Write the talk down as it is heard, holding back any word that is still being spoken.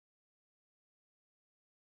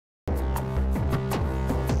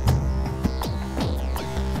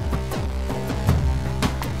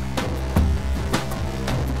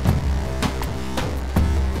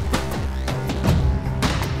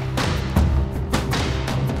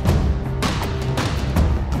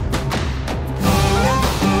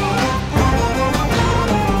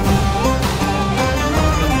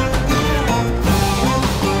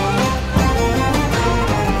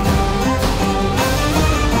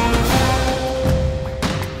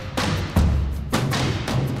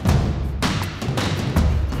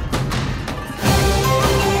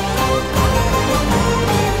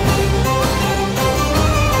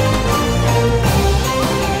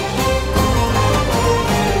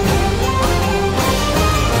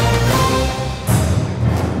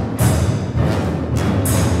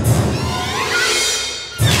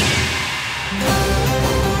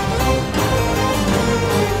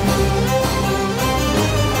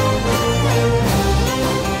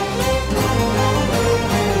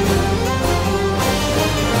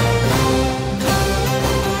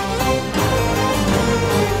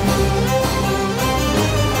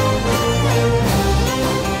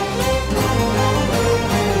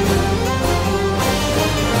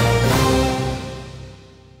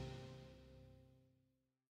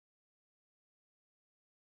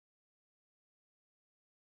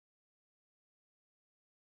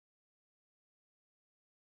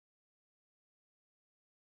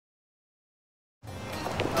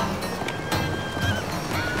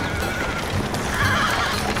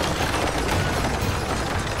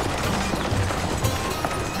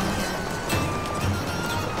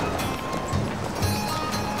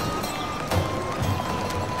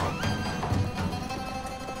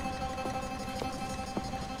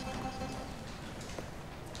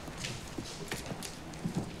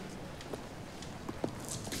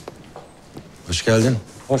Hoş geldin.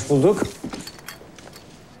 Hoş bulduk.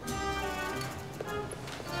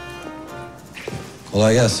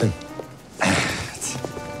 Kolay gelsin.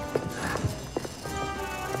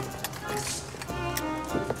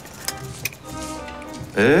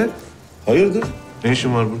 Hayırdır? Ne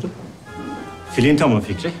işin var burada? Filinta mı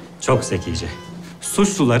fikri? Çok zekice.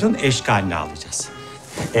 Suçluların eşkalini alacağız.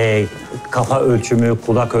 Kafa ölçümü,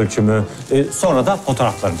 kulak ölçümü, sonra da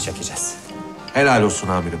fotoğraflarını çekeceğiz. Helal olsun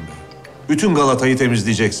amirim bey. Bütün Galata'yı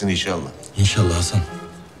temizleyeceksin inşallah. İnşallah Hasan.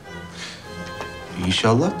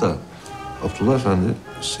 İnşallah da Abdullah Efendi,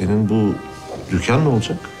 senin bu dükkan ne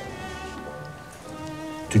olacak?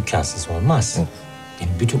 Dükkansız olmaz.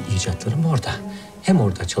 Benim bütün icatlarım orada. Hem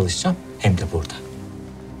orada çalışacağım hem de burada.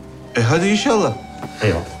 Hadi inşallah.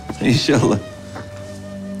 Eyvallah. İnşallah.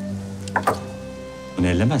 Bunu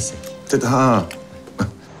ellemezsek. Ha.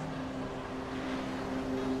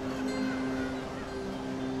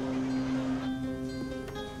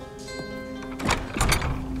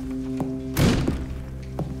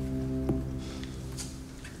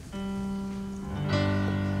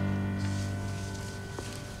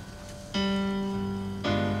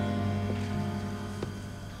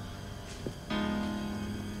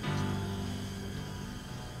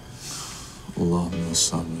 Allah'ım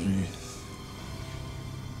sabri.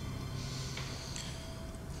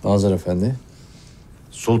 Nazır Efendi.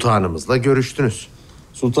 Sultanımızla görüştünüz.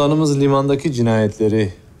 Sultanımız limandaki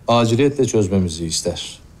cinayetleri aciliyetle çözmemizi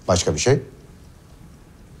ister. Başka bir şey?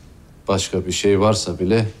 Başka bir şey varsa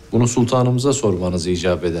bile bunu sultanımıza sormanız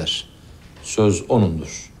icap eder. Söz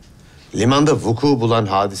onundur. Limanda vuku bulan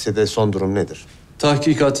hadisede son durum nedir?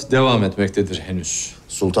 Tahkikat devam etmektedir henüz.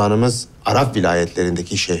 Sultanımız Arap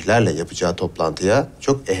vilayetlerindeki şeyhlerle yapacağı toplantıya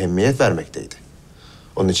çok ehemmiyet vermekteydi.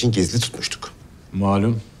 Onun için gizli tutmuştuk.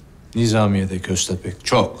 Malum Nizamiye'de köstebek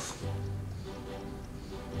çok.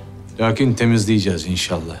 Lakin temizleyeceğiz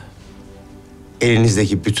inşallah.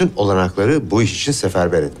 Elinizdeki bütün olanakları bu iş için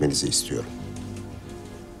seferber etmenizi istiyorum.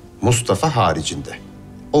 Mustafa haricinde.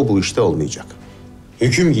 O bu işte olmayacak.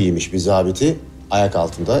 Hüküm giymiş bir zabiti ayak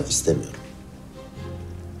altında istemiyorum.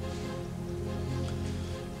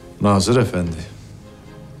 Nazır Efendi.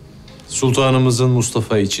 Sultanımızın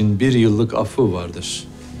Mustafa için 1 yıllık affı vardır.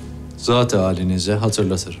 Zat-ı halinize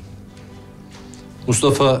hatırlatırım.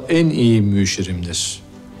 Mustafa en iyi müşirimdir.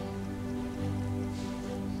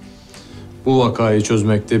 Bu vakayı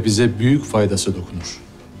çözmekte bize büyük faydası dokunur.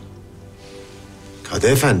 Kadı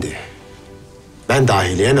Efendi, ben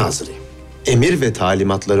dahiliye nazırıyım. Emir ve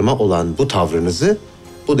talimatlarıma olan bu tavrınızı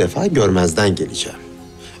bu defa görmezden geleceğim.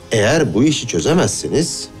 Eğer bu işi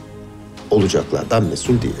çözemezseniz olacaklardan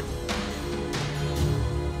mesul değilim.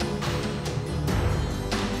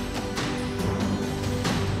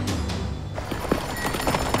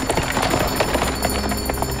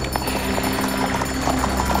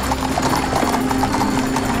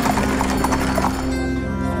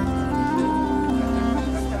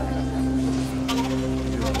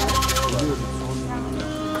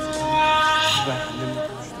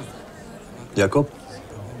 Yakup.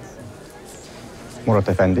 Murat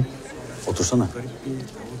Efendi. Otursana.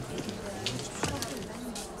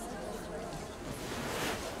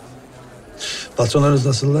 Patronlarınız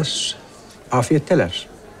nasıllar? Afiyetteler.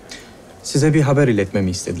 Size bir haber iletmemi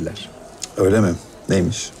istediler. Öyle mi?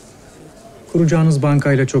 Neymiş? Kuracağınız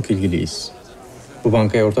bankayla çok ilgiliyiz. Bu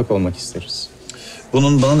bankaya ortak olmak isteriz.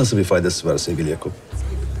 Bunun bana nasıl bir faydası var sevgili Yakup?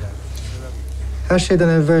 Her şeyden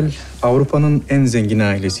evvel Avrupa'nın en zengin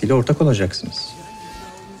ailesiyle ortak olacaksınız.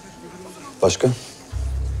 Başka?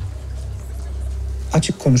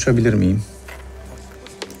 Açık konuşabilir miyim?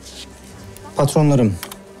 Patronlarım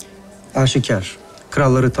aşikar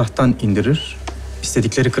kralları tahttan indirir,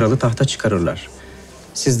 istedikleri kralı tahta çıkarırlar.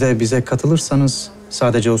 Siz de bize katılırsanız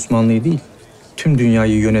sadece Osmanlı'yı değil, tüm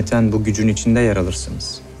dünyayı yöneten bu gücün içinde yer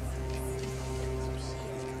alırsınız.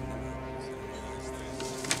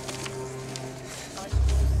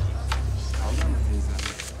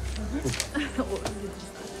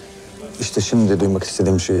 İşte şimdi duymak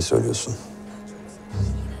istediğim şeyi söylüyorsun.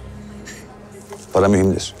 Para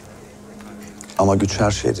mühimdir. Ama güç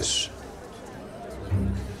her şeydir.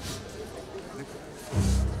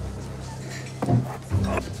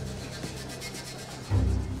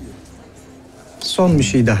 Son bir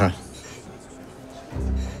şey daha.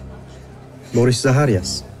 Boris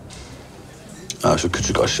yaz. Ha, şu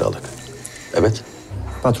küçük aşağılık. Evet.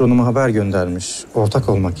 Patronuma haber göndermiş ortak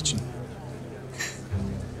olmak için.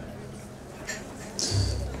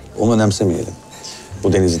 Onu önemsemeyelim.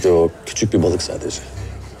 Bu denizde o küçük bir balık sadece.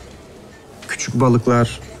 Küçük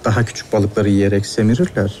balıklar daha küçük balıkları yiyerek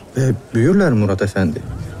semirirler ve büyürler Murat Efendi.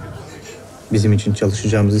 Bizim için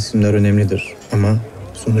çalışacağımız isimler önemlidir ama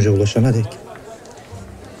sonuca ulaşana dek.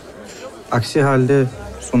 Aksi halde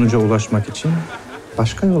sonuca ulaşmak için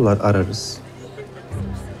başka yollar ararız.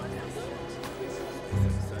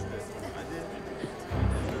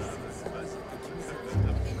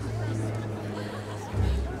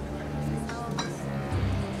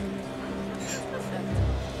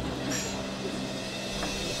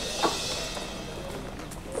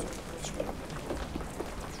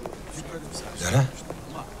 Lara.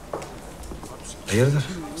 Hayırdır?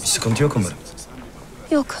 Bir sıkıntı yok umarım.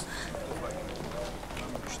 Yok.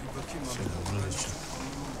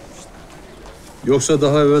 Yoksa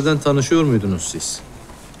daha evvelden tanışıyor muydunuz siz?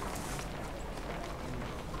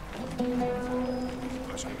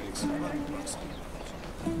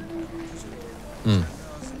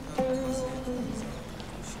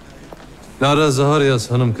 Lara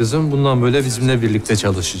Zaharyas hanım kızım bundan böyle bizimle birlikte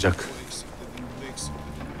çalışacak.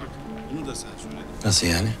 Nasıl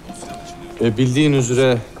yani? Bildiğin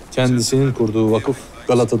üzere kendisinin kurduğu vakıf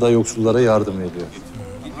Galata'da yoksullara yardım ediyor.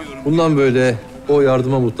 Bundan böyle o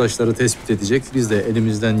yardıma muhtaçları tespit edecek, biz de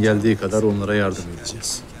elimizden geldiği kadar onlara yardım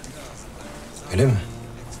edeceğiz. Öyle mi?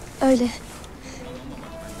 Öyle.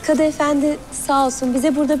 Kadı Efendi sağ olsun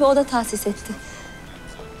bize burada bir oda tahsis etti.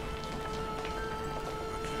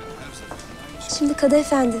 Şimdi Kadı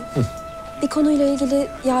Efendi, bir konuyla ilgili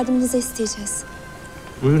yardımınızı isteyeceğiz.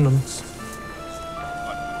 Buyurun hanım.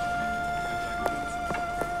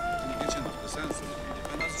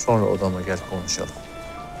 Sonra odama gel konuşalım.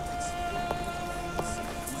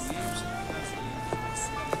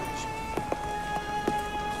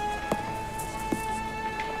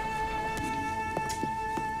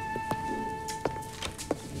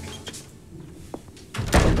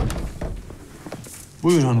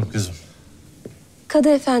 Buyur hanım kızım. Kadı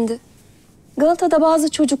Efendi, Galata'da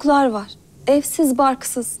bazı çocuklar var. Evsiz,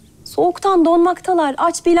 barksız. Soğuktan donmaktalar,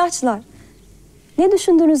 aç bilaçlar. Ne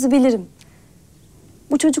düşündüğünüzü bilirim.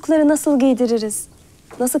 Bu çocukları nasıl giydiririz?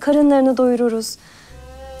 Nasıl karınlarını doyururuz?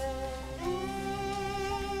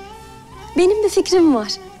 Benim bir fikrim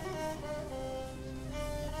var.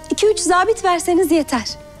 2-3 zabit verseniz yeter.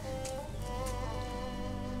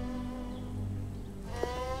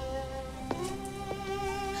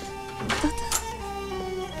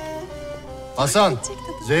 Hasan,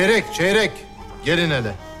 Zeyrek, Çeyrek. Gelin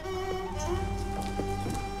hele.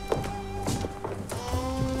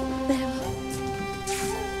 Merhaba.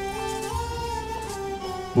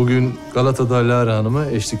 Bugün Galata'da Lara Hanım'a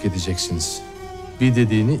eşlik edeceksiniz. Bir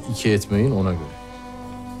dediğini iki etmeyin ona göre.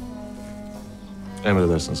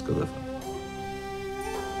 Emredersiniz Kadı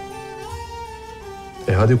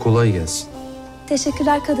Efendi. Hadi kolay gelsin.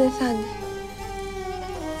 Teşekkürler Kadı Efendi.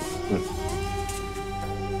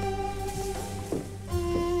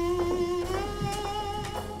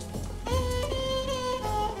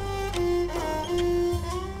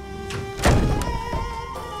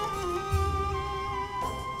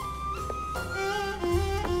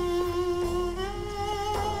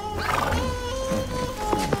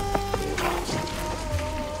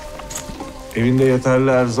 Evinde yeterli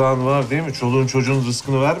erzağın var değil mi? Çoluğun çocuğun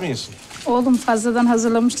rızkını vermeyesin. Oğlum fazladan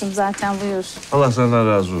hazırlamıştım zaten buyur. Allah senden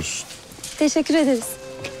razı olsun. Teşekkür ederiz.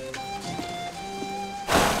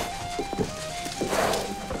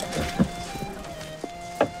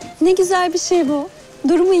 Ne güzel bir şey bu.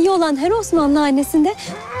 Durumu iyi olan her Osmanlı annesinde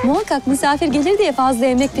muhakkak misafir gelir diye fazla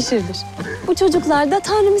yemek pişirilir. Bu çocuklar da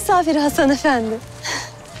Tanrı misafiri Hasan Efendi.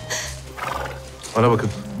 Bana bakın,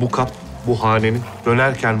 bu kap bu hanenin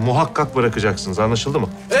dönerken muhakkak bırakacaksınız. Anlaşıldı mı?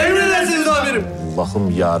 Emredersiniz amirim.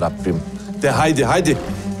 Allah'ım ya Rabbim. De haydi haydi.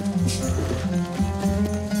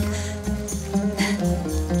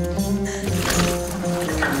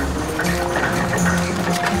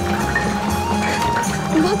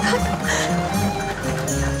 Bak.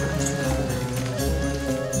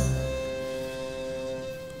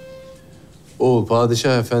 O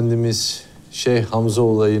padişah efendimiz Şeyh Hamza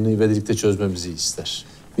olayını ivedilikte çözmemizi ister.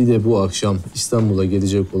 Bir de bu akşam İstanbul'a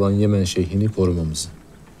gelecek olan Yemen şeyhini korumamızı.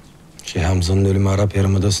 Şeyh Hamza'nın ölümü Arap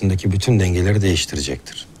Yarımadası'ndaki bütün dengeleri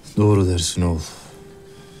değiştirecektir. Doğru dersin oğul.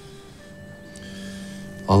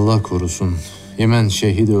 Allah korusun. Yemen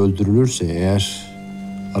şeyhi de öldürülürse eğer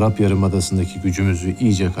Arap Yarımadası'ndaki gücümüzü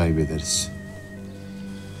iyice kaybederiz.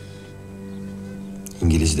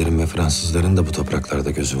 İngilizlerin ve Fransızların da bu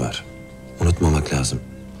topraklarda gözü var. Unutmamak lazım.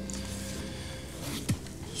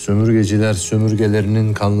 Sömürgeciler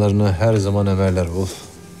sömürgelerinin kanlarını her zaman emerler oğul.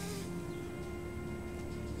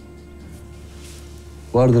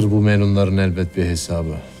 Vardır bu melunların elbet bir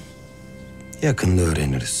hesabı. Yakında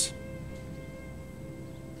öğreniriz.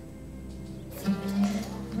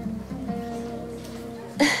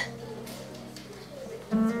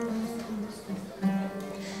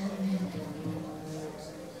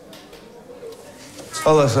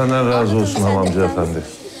 Allah senden razı olsun hamamcı efendi.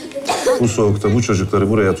 Bu soğukta bu çocukları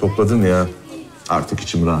buraya topladın ya. Artık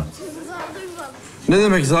içim rahat. Ne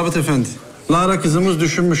demek Zabit Efendi? Lara kızımız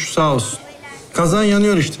düşünmüş sağ olsun. Kazan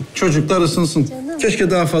yanıyor işte. Çocuklar ısınsın.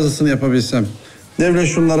 Keşke daha fazlasını yapabilsem. Devlet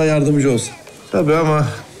şunlara yardımcı olsa. Tabii ama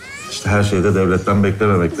işte her şeyde devletten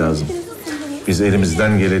beklememek lazım. Biz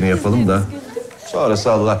elimizden geleni yapalım da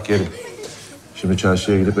sonrası Allah kerim. Şimdi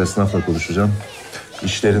çarşıya gidip esnafla konuşacağım.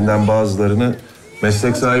 İşlerinden bazılarını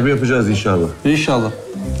meslek sahibi yapacağız inşallah. İnşallah.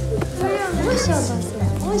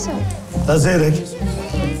 Ha Zeyrek.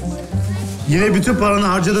 Yine bütün paranı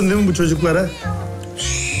harcadın değil mi bu çocuklara?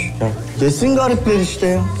 Desin garipler işte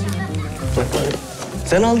ya.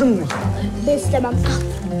 Sen aldın mı? Beslemem.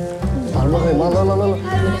 Al bakayım al.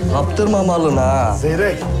 Kaptırma malını ha.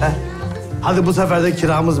 Zeyrek. Hadi bu sefer de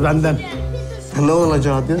kiramız benden. Ne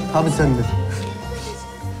olacak diyor? Tabii senden.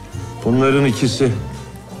 Bunların ikisi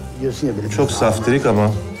Diyorsun ya böyle. çok saftirik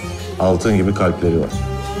ama altın gibi kalpleri var.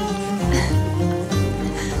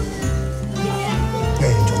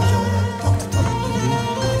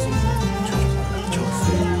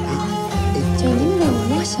 Canım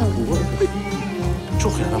benim maşallah.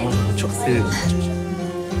 Çok yaramaz, çok seviyorum.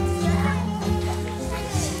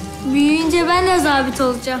 Büyüyünce ben de zabit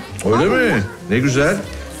olacağım. Öyle mi? Ne güzel.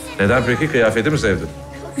 Neden peki? Kıyafeti mi sevdin?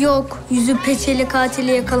 Yok, yüzü peçeli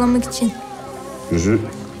katili yakalamak için. Yüzü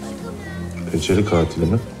peçeli katili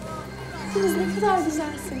mi? Siz ne kadar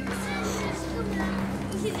güzelsiniz.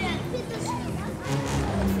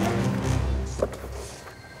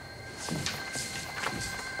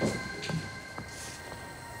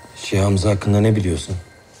 Şeyh Hamza hakkında ne biliyorsun?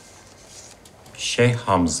 Şeyh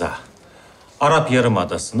Hamza, Arap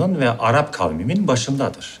Yarımadası'nın ve Arap kavminin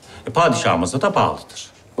başındadır. Padişahımıza da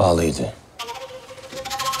bağlıdır. Bağlıydı.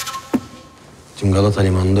 Tüm Galata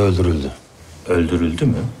Limanı'nda öldürüldü. Öldürüldü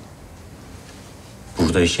mü?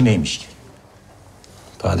 Burada işi neymiş ki?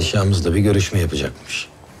 Padişahımızla bir görüşme yapacakmış.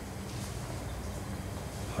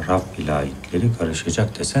 Arap vilayetleri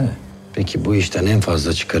karışacak desene. Peki bu işten en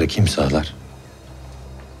fazla çıkarı kim sağlar?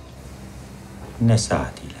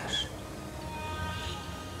 Nesatiler.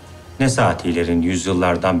 Nesatilerin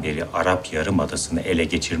yüzyıllardan beri Arap Yarımadası'nı ele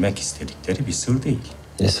geçirmek istedikleri bir sır değil.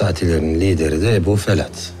 Nesatilerin lideri de Ebu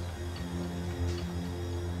Felat.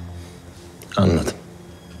 Anladım.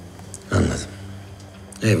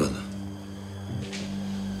 Eyvallah.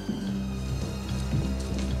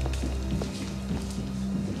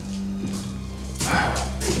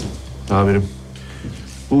 Amirim,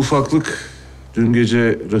 bu ufaklık dün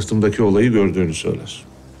gece rıhtımdaki olayı gördüğünü söyler.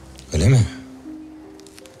 Öyle mi?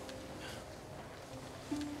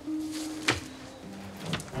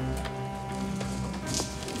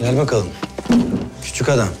 Gel bakalım. Küçük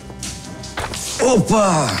adam.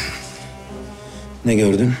 Hoppa! Ne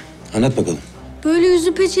gördün? Anlat bakalım. Böyle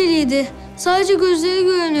yüzü peçeliydi. Sadece gözleri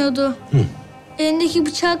görünüyordu. Elindeki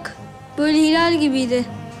bıçak böyle hilal gibiydi.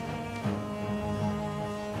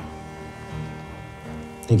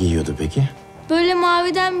 Ne giyiyordu peki? Böyle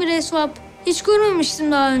maviden bir esvap. Hiç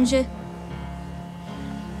görmemiştim daha önce.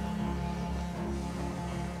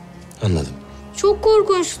 Anladım. Çok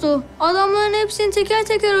korkunçtu. Adamların hepsini teker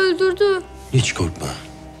teker öldürdü. Hiç korkma.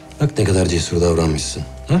 Bak ne kadar cesur davranmışsın.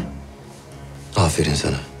 Ha? Aferin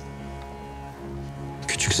sana.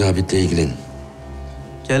 Küçük zabitle ilgilenin.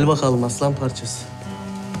 Gel bakalım aslan parçası.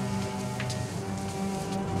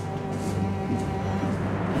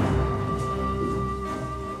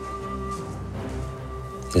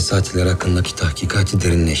 Nesatiler hakkındaki tahkikatı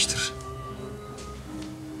derinleştir.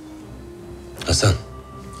 Hasan,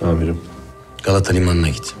 Amirim, Galata Limanı'na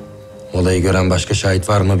git. Olayı gören başka şahit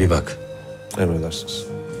var mı bir bak. emredersiniz.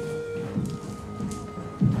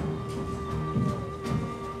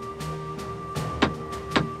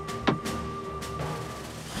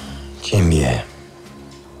 Cembiye.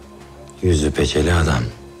 Yüzü peçeli adam.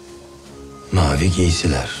 Mavi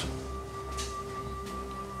giysiler.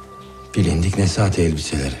 Bilindik Nesati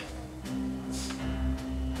elbiseleri.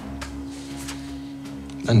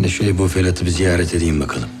 Ben de şu Abu Felat'ı bir ziyaret edeyim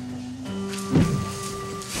bakalım.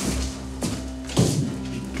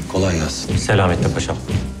 Kolay gelsin. Selametle paşam.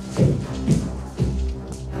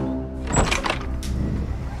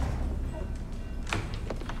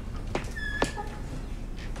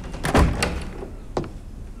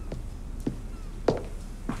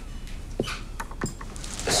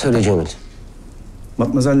 Söyle Cemil.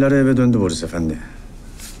 Matmazelleri eve döndü Boris Efendi.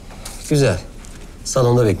 Güzel.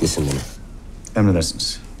 Salonda beklesin beni.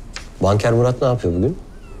 Emredersiniz. Banker Murat ne yapıyor bugün?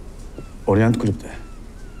 Orient Kulüp'te.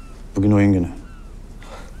 Bugün oyun günü.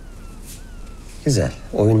 Güzel.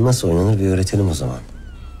 Oyun nasıl oynanır bir öğretelim o zaman.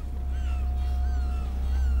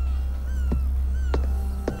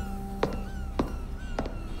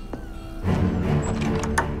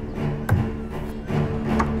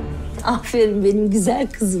 Aferin benim güzel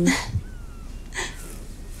kızım.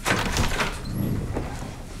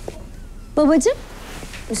 Babacığım.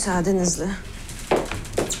 Müsaadenizle.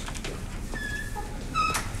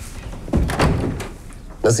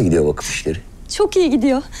 Nasıl gidiyor vakıf işleri? Çok iyi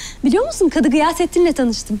gidiyor. Biliyor musun Kadı Gıyasettin'le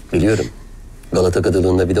tanıştım. Biliyorum. Galata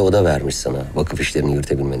Kadılığı'nda bir de oda vermiş sana vakıf işlerini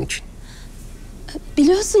yürütebilmen için.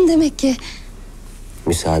 Biliyorsun demek ki.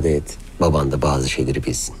 Müsaade et. Baban da bazı şeyleri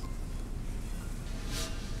bilsin.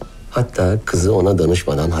 Hatta kızı ona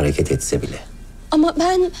danışmadan hareket etse bile. Ama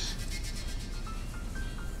ben...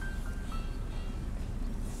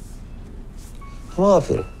 Ama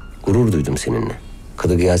aferin. Gurur duydum seninle.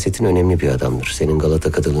 Kadı Gıyasettin önemli bir adamdır. Senin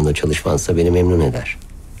Galata Kadılığı'nda çalışmansa beni memnun eder.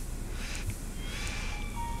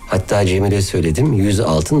 Hatta Cemil'e söyledim, 100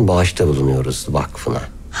 altın bağışta bulunuyoruz vakfına.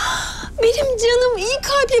 Benim canım, iyi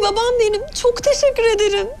kalpli babam benim. Çok teşekkür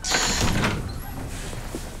ederim.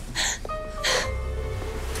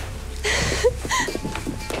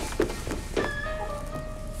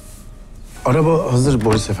 Araba hazır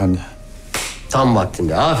Boris Efendi. Tam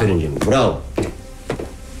vaktinde. Aferin Cemil. Bravo.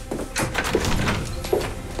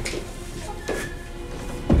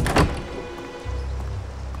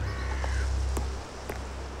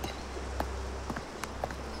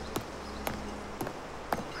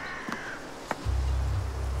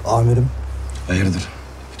 Amirim. Hayırdır?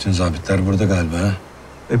 Bütün zabitler burada galiba ha?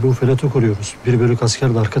 Ebu Felat'ı koruyoruz. Bir bölük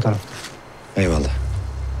asker de arka tarafta. Eyvallah.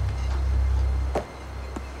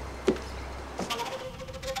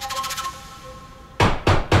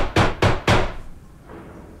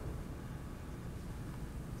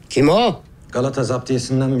 Kim o? Galata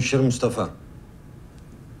Zaptiyesi'nden Müşir Mustafa.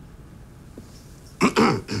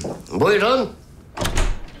 Buyurun.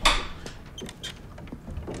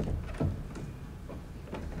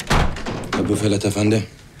 Abu Felat Efendi.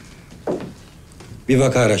 Bir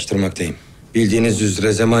vaka araştırmaktayım. Bildiğiniz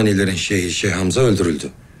üzere Zemanilerin şeyhi Şeyh Hamza öldürüldü.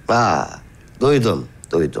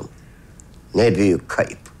 Duydum. Ne büyük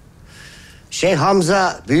kayıp. Şeyh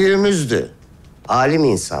Hamza büyüğümüzdü. Alim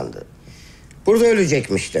insandı. Burada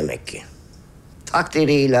ölecekmiş demek ki.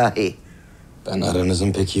 Takdiri ilahi. Ben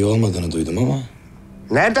aranızın pek iyi olmadığını duydum ama...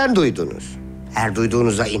 Nereden duydunuz? Her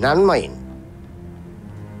duyduğunuza inanmayın.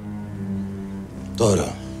 Doğru.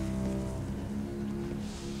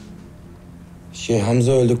 Şeyh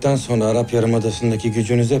Hamza öldükten sonra Arap Yarımadası'ndaki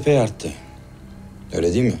gücünüz epey arttı.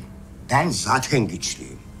 Öyle değil mi? Ben zaten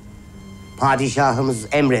güçlüyüm. Padişahımız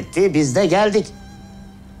emretti, biz de geldik.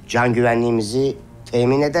 Can güvenliğimizi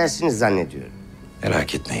temin edersiniz zannediyorum.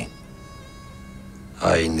 Merak etmeyin.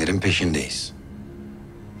 Hainlerin peşindeyiz.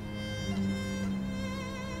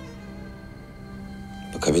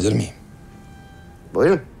 Bakabilir miyim?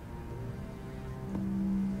 Buyurun.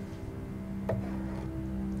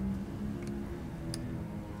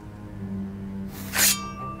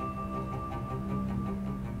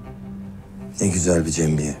 Ne güzel bir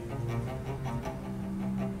cembiye.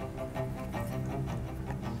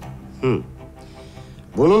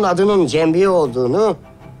 Bunun adının cembiye olduğunu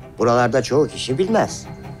buralarda çoğu kişi bilmez.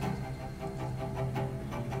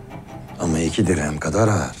 Ama 2 dirhem kadar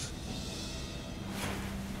ağır.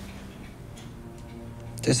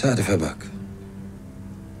 Tesadüfe bak.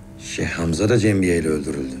 Şeyh Hamza da cembiyeyle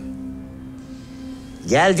öldürüldü.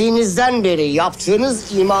 Geldiğinizden beri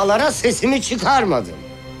yaptığınız imalara sesimi çıkarmadım.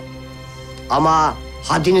 Ama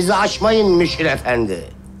haddinizi aşmayın Müşir Efendi.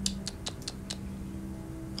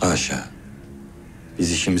 Haşa.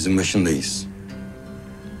 Biz işimizin başındayız.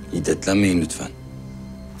 İddetlenmeyin lütfen.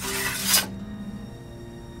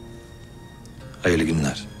 Hayırlı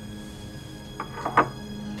günler.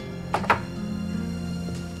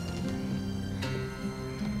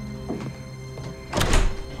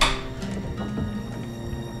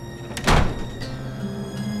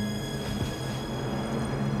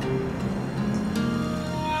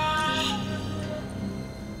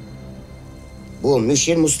 Bu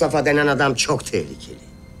Müşir Mustafa denen adam çok tehlikeli.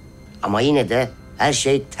 Ama yine de her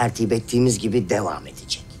şey tertip ettiğimiz gibi devam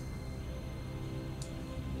edecek.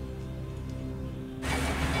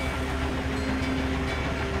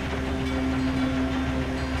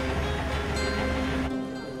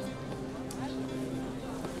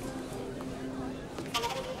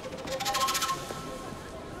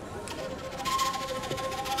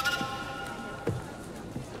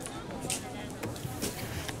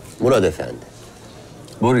 Murat Efendi.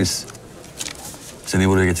 Boris, seni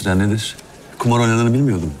buraya getiren nedir? Kumar oynadığını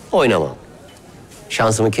bilmiyordum. Oynamam.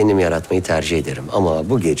 Şansımı kendim yaratmayı tercih ederim. Ama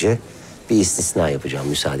bu gece bir istisna yapacağım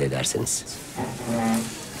müsaade ederseniz.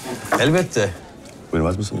 Elbette.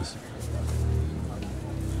 Buyurmaz mısınız?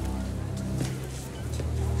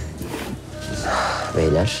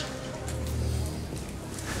 Beyler.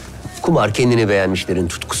 Kumar kendini beğenmişlerin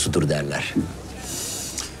tutkusudur derler.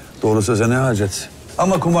 Doğru söze ne hacet.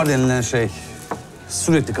 Ama kumar denilen şey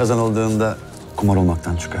sürekli kazanıldığında kumar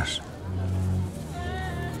olmaktan çıkar.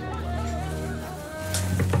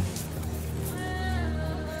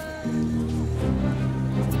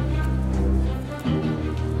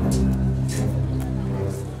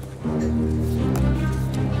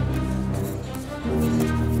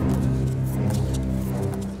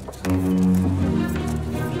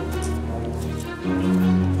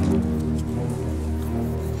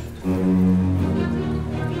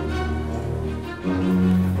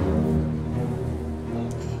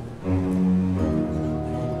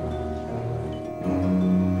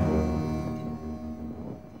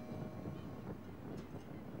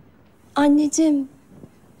 Anneciğim,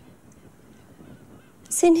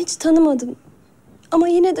 seni hiç tanımadım ama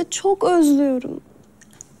yine de çok özlüyorum.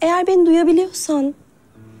 Eğer beni duyabiliyorsan,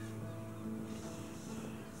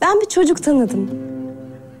 ben bir çocuk tanıdım.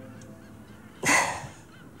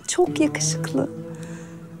 Çok yakışıklı.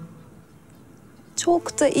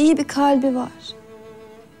 Çok da iyi bir kalbi var.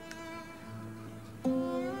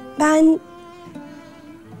 Ben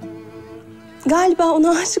galiba ona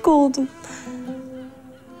aşık oldum.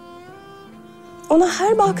 Ona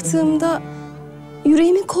her baktığımda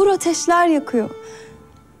yüreğimi kor ateşler yakıyor.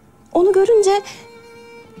 Onu görünce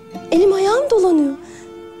elim ayağım dolanıyor.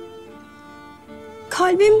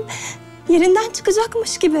 Kalbim yerinden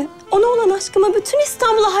çıkacakmış gibi. Ona olan aşkımı bütün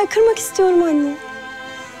İstanbul'a haykırmak istiyorum anne.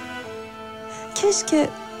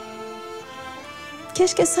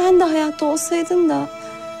 Keşke sen de hayatta olsaydın da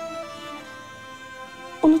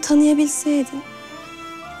onu tanıyabilseydin.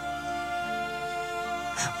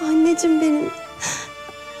 Anneciğim benim.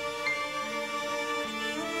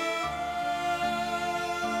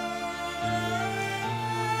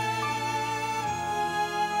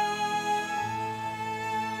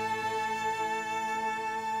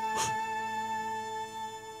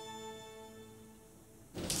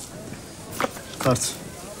 Kart.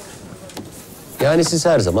 Yani siz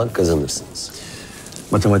her zaman kazanırsınız.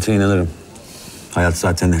 Matematiğe inanırım. Hayat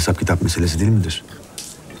zaten hesap kitap meselesi değil midir?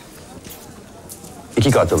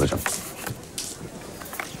 2 kart alacağım.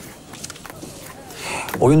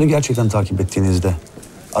 Oyunu gerçekten takip ettiğinizde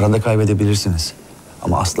arada kaybedebilirsiniz.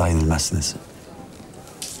 Ama asla yenilmezsiniz.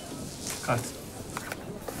 Kart.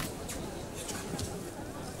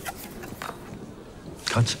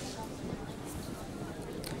 Kaç?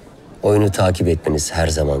 Oyunu takip etmeniz her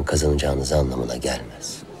zaman kazanacağınız anlamına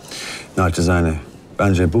gelmez. Naçizane.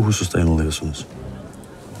 Bence bu hususta yanılıyorsunuz.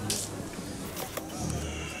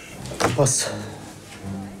 Pas.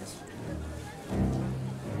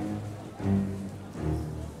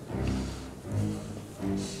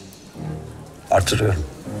 Artırıyorum.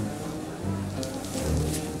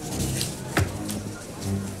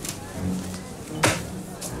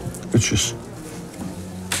 $300.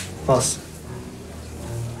 Pas.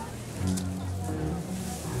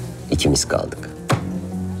 İkimiz kaldık.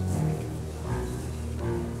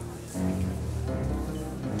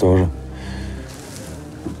 Doğru.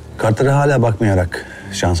 Kartlara hala bakmayarak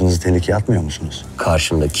şansınızı tehlikeye atmıyor musunuz?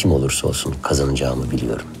 Karşımda kim olursa olsun kazanacağımı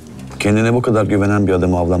biliyorum. Kendine bu kadar güvenen bir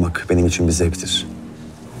adamı avlamak benim için bir zevktir.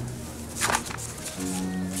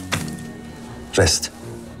 Rest.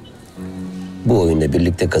 Bu oyunda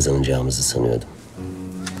birlikte kazanacağımızı sanıyordum.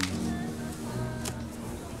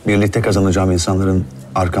 Birlikte kazanacağım insanların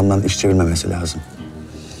arkamdan iş çevirmemesi lazım.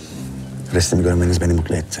 Restimi görmeniz beni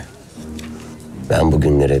mutlu etti. Ben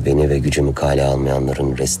bugünlere beni ve gücümü kale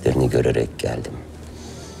almayanların restlerini görerek geldim.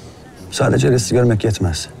 Sadece resti görmek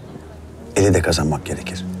yetmez. Eli de kazanmak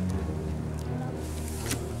gerekir.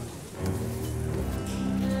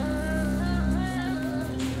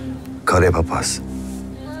 Kare papaz.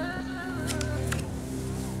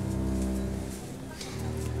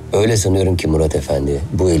 Öyle sanıyorum ki Murat Efendi,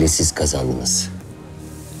 bu eli siz kazandınız.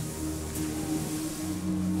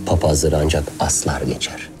 Papazları ancak aslar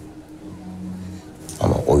geçer.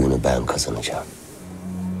 Ama oyunu ben kazanacağım.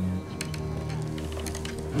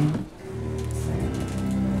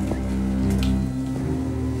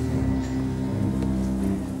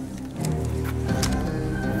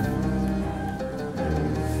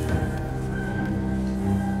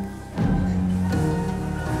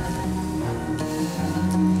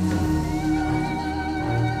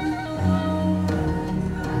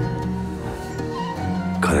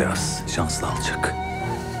 Kare as, şanslı alacak.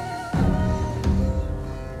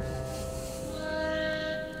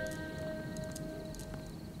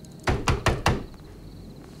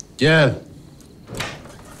 Gel.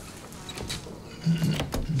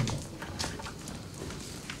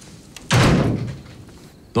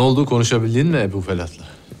 Ne oldu? Konuşabildin mi Ebu Felat'la?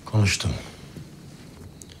 Konuştum.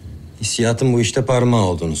 Hissiyatın bu işte parmağı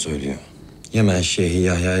olduğunu söylüyor. Yemen Şeyhi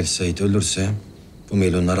Yahya El Said ölürse bu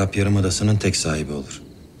Melun Arap Yarımadası'nın tek sahibi olur.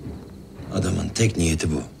 Adamın tek niyeti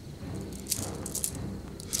bu.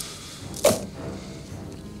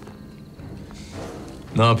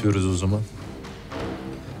 Ne yapıyoruz o zaman?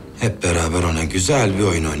 Hep beraber ona güzel bir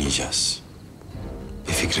oyun oynayacağız.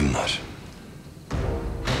 Bir fikrim var.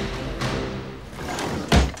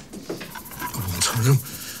 Aman Tanrım.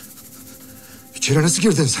 İçeri nasıl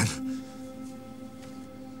girdin sen?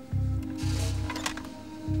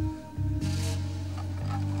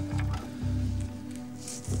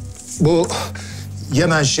 Bu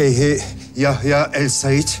Yemen Şeyhi Yahya El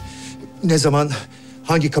Said ne zaman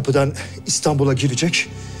hangi kapıdan İstanbul'a girecek?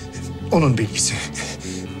 Onun bilgisi.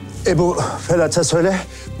 Ebu Felat'a söyle,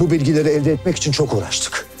 bu bilgileri elde etmek için çok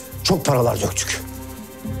uğraştık. Çok paralar döktük.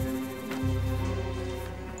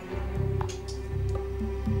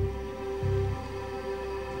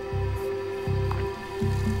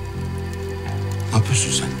 Ne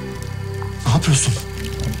yapıyorsun sen? Ne yapıyorsun?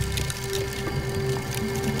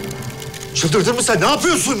 Çıldırdın mı sen? Ne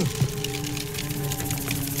yapıyorsun?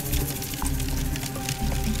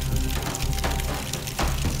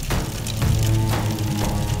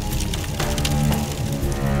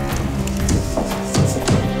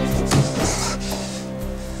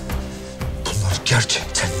 Bunlar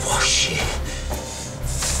gerçekten vahşi.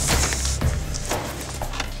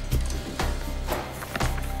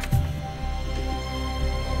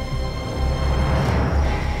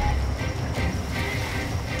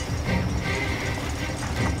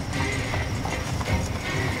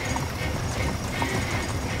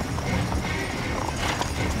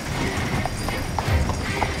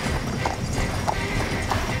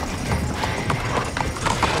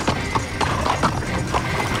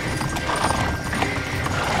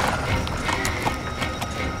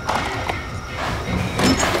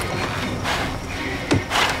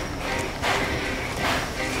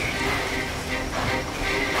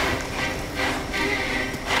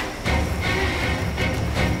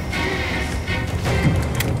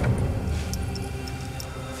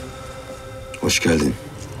 Hoş geldin.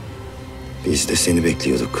 Biz de seni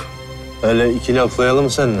bekliyorduk. Öyle iki laflayalım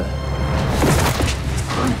seninle.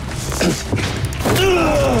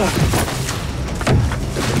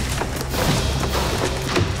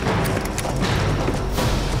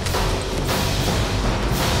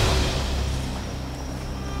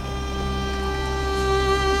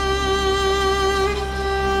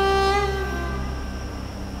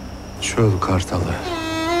 Çöl kartalı.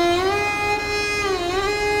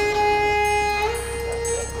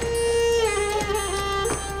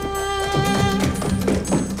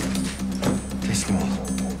 Teslim ol.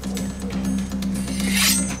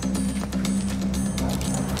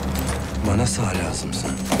 Bana sağ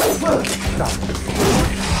lazımsın.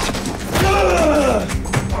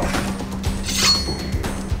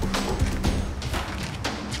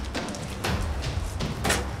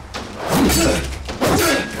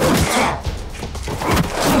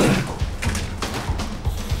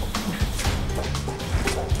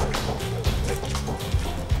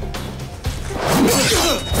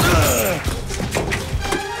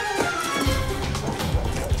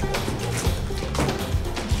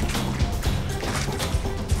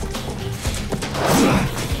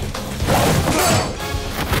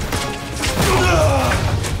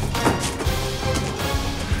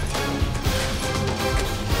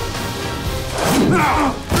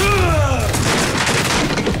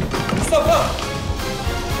 Mustafa!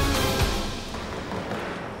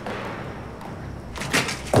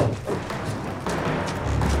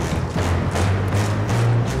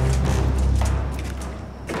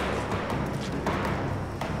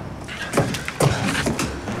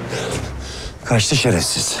 Kaçtı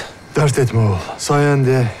şerefsiz. Dert etme oğul.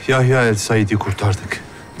 Sayende Yahya El Said'i kurtardık.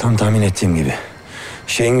 Tam tahmin ettiğim gibi.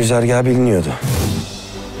 Şeyin güzergahı biliniyordu.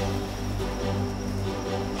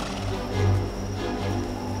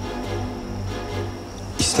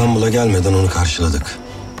 İstanbul'a gelmeden onu karşıladık.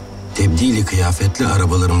 Tebdili kıyafetle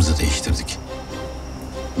arabalarımızı değiştirdik.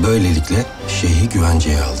 Böylelikle şeyhi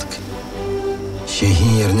güvenceye aldık. Şeyhin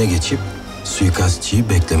yerine geçip suikastçıyı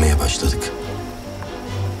beklemeye başladık.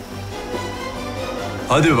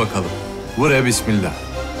 Hadi bakalım. Buraya bismillah.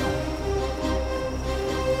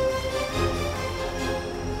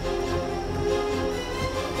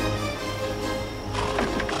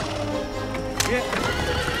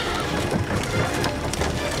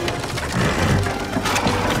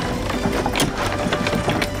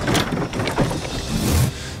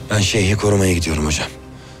 Ben şeyhi korumaya gidiyorum hocam.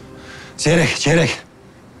 Çeyrek.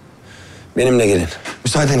 Benimle gelin.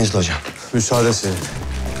 Müsaadenizle hocam. Müsaade senin.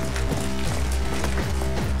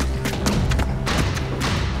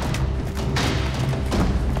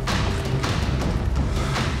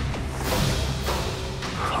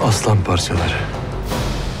 Aslan parçaları.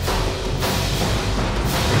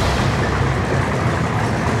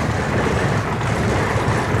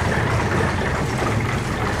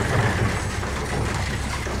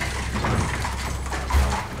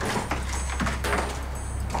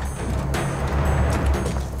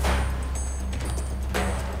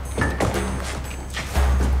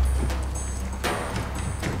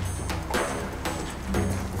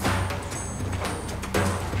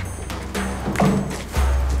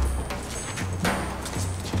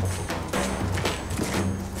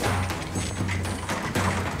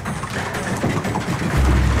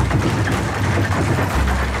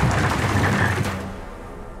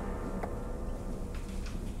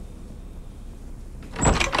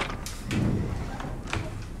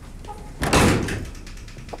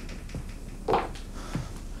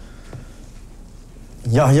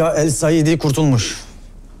 Yahya El Saidi kurtulmuş.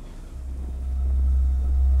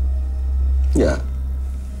 Ya.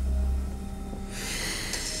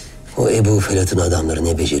 O Abu Felat'ın adamları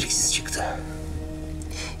ne beceriksiz çıktı.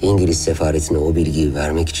 İngiliz sefaretine o bilgiyi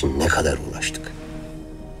vermek için ne kadar uğraştık.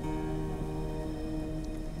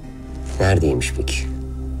 Neredeymiş peki?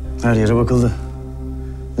 Her yere bakıldı.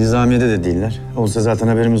 Nizamiye'de de değiller. Olsa zaten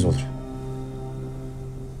haberimiz olur.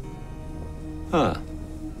 Ha.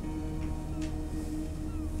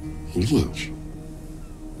 İlginç.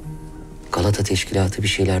 Galata Teşkilatı bir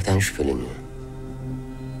şeylerden şüpheleniyor.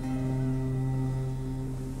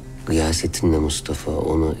 Gıyasettin'le Mustafa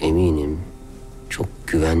onu eminim çok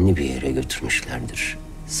güvenli bir yere götürmüşlerdir.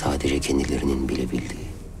 Sadece kendilerinin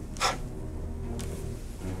bilebildiği.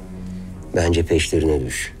 Bence peşlerine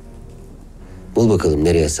düş. Bul bakalım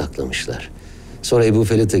nereye saklamışlar. Sonra Abu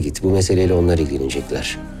Felat'a git. Bu meseleyle onlar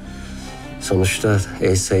ilgilenecekler. Sonuçta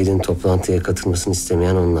El Said'in toplantıya katılmasını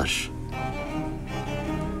istemeyen onlar.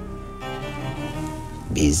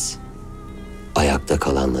 Biz ayakta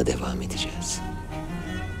kalanla devam edeceğiz.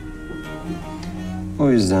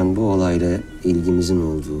 O yüzden bu olayla ilgimizin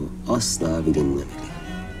olduğu asla bilinmemeli.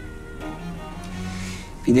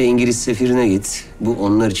 Bir de İngiliz sefirine git. Bu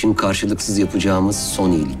onlar için karşılıksız yapacağımız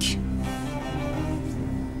son iyilik.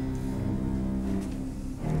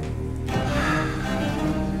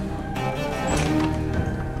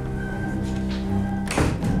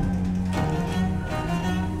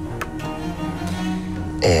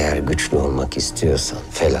 Eğer güçlü olmak istiyorsan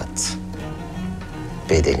Felat,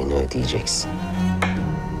 bedelini ödeyeceksin.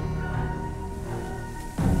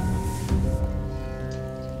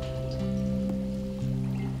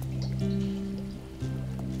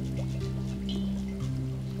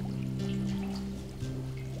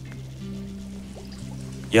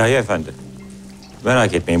 Yahya Efendi,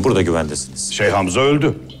 merak etmeyin burada güvendesiniz. Şeyh Hamza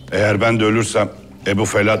öldü. Eğer ben de ölürsem Abu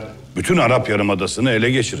Felat bütün Arap Yarımadası'nı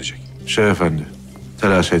ele geçirecek. Şeyh Efendi,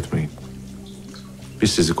 telaş etmeyin.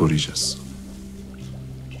 Biz sizi koruyacağız.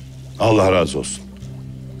 Allah razı olsun.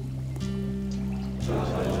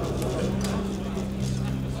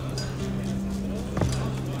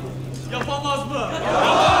 Yapamaz mı?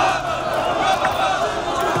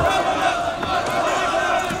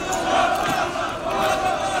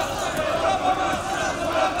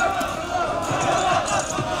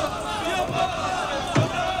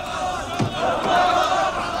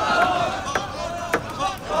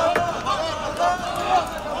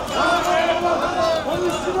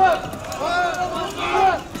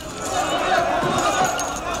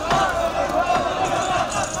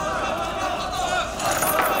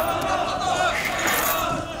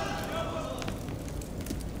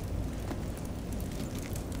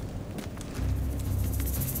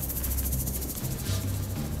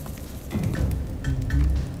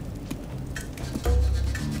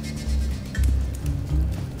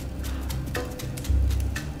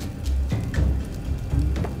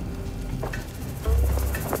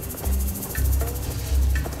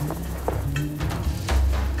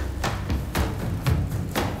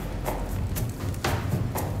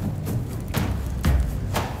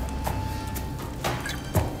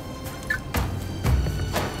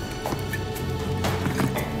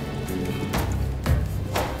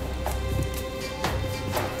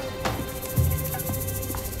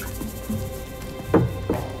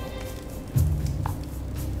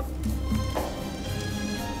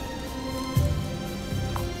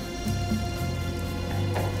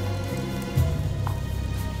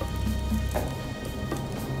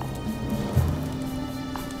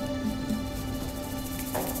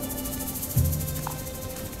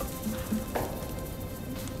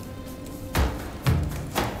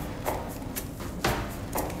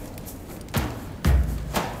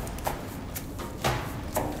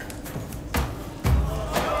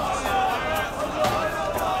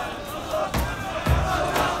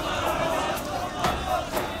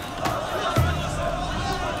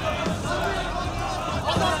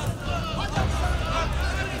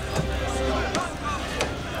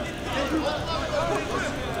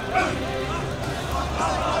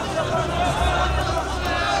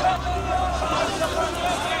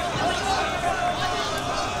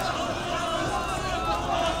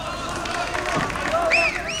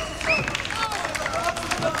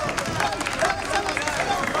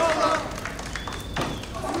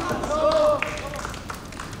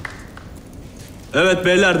 Evet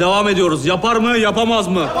beyler devam ediyoruz. Yapar mı, yapamaz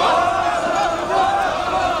mı?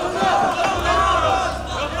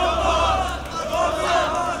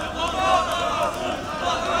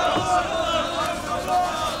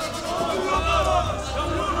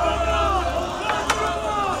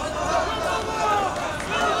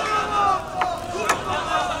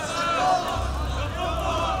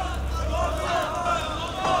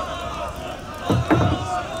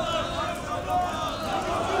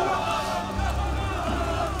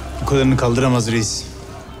 Bu kadarını kaldıramaz reis.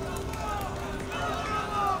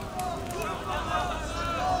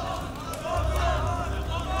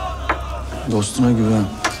 Dostuna güven.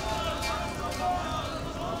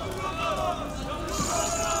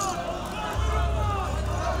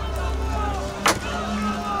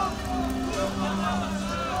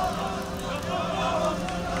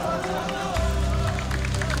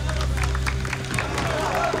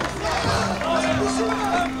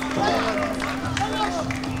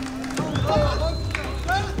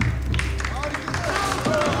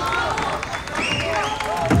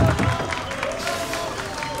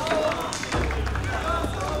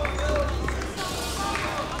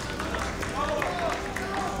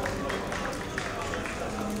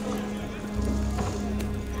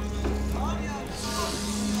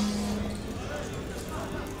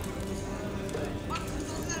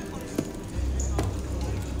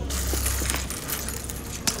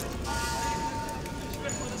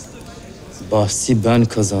 Bahsi ben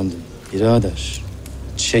kazandım birader.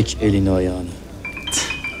 Çek elini ayağını.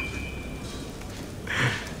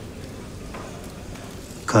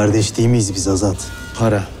 Kardeş değil miyiz biz Azat?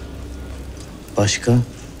 Para. Başka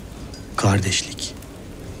kardeşlik.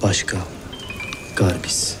 Başka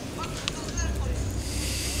garbis.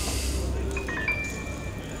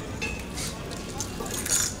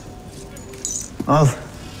 Al.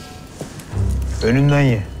 Önünden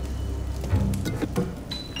ye.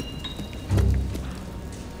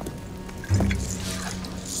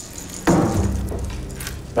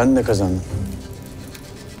 Ben de kazandım.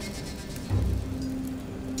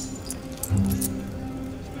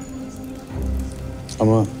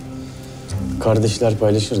 Ama kardeşler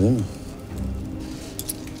paylaşır değil mi?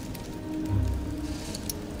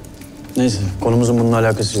 Neyse, konumuzun bununla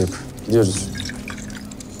alakası yok. Gidiyoruz.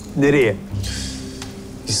 Nereye?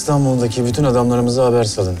 İstanbul'daki bütün adamlarımıza haber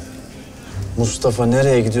salın. Mustafa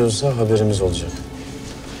nereye gidiyorsa haberimiz olacak.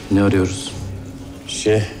 Ne arıyoruz?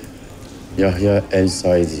 Şeyh Yahya El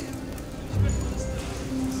Saidi.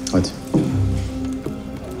 Hadi.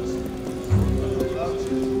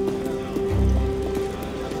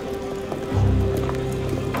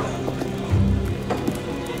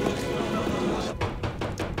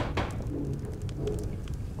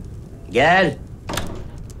 Gel.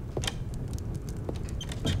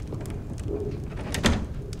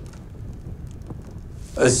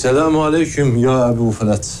 Esselamu aleyküm ya Abu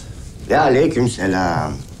Felat. Ve aleyküm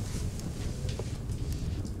selam.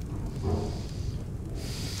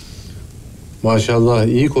 Maşallah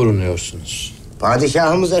iyi korunuyorsunuz.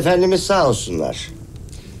 Padişahımız Efendimiz sağ olsunlar.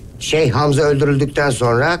 Şeyh Hamza öldürüldükten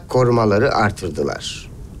sonra korumaları artırdılar.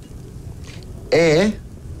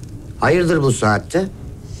 Hayırdır bu saatte?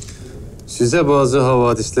 Size bazı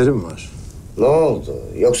havadislerim var. Ne oldu?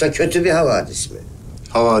 Yoksa kötü bir havadis mi?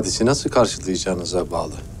 Havadisi nasıl karşılayacağınıza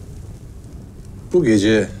bağlı. Bu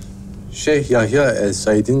gece Şeyh Yahya El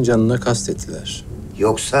Said'in canına kastettiler.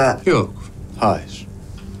 Yoksa... Yok, hayır.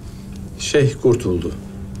 Şeyh kurtuldu.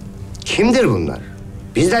 Kimdir bunlar?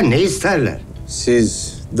 Bizden ne isterler?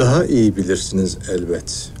 Siz daha iyi bilirsiniz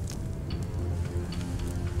elbet.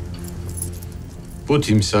 Bu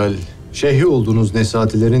timsal, şeyhi olduğunuz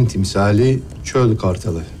nesatilerin timsali çöl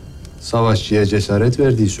kartalı. Savaşçıya cesaret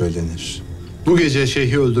verdiği söylenir. Bu gece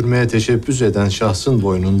şeyhi öldürmeye teşebbüs eden şahsın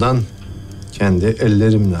boynundan kendi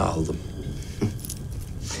ellerimle aldım.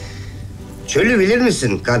 Çölü bilir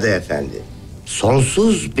misin Kadı Efendi?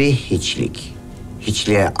 Sonsuz bir hiçlik.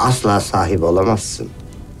 Hiçliğe asla sahip olamazsın.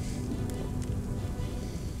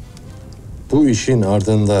 Bu işin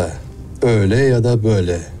ardında öyle ya da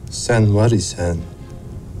böyle sen var isen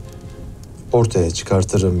ortaya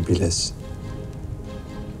çıkartırım bilesin.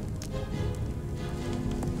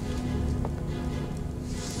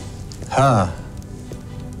 Ha.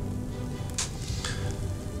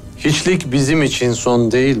 Hiçlik bizim için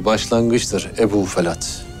son değil, başlangıçtır Ebu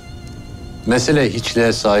Felat. Mesele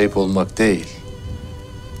hiçliğe sahip olmak değil.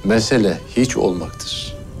 Mesele hiç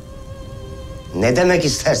olmaktır. Ne demek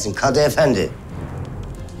istersin Kadı Efendi?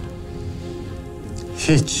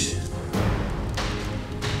 Hiç.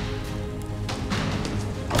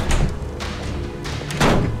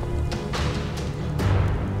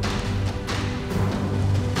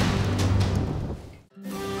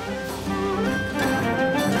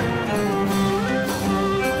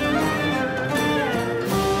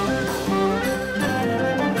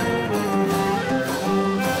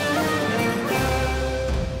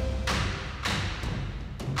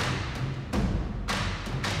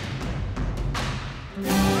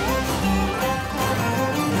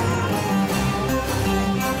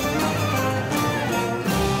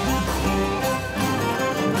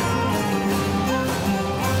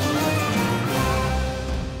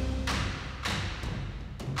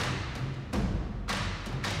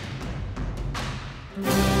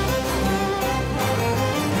 Hadi.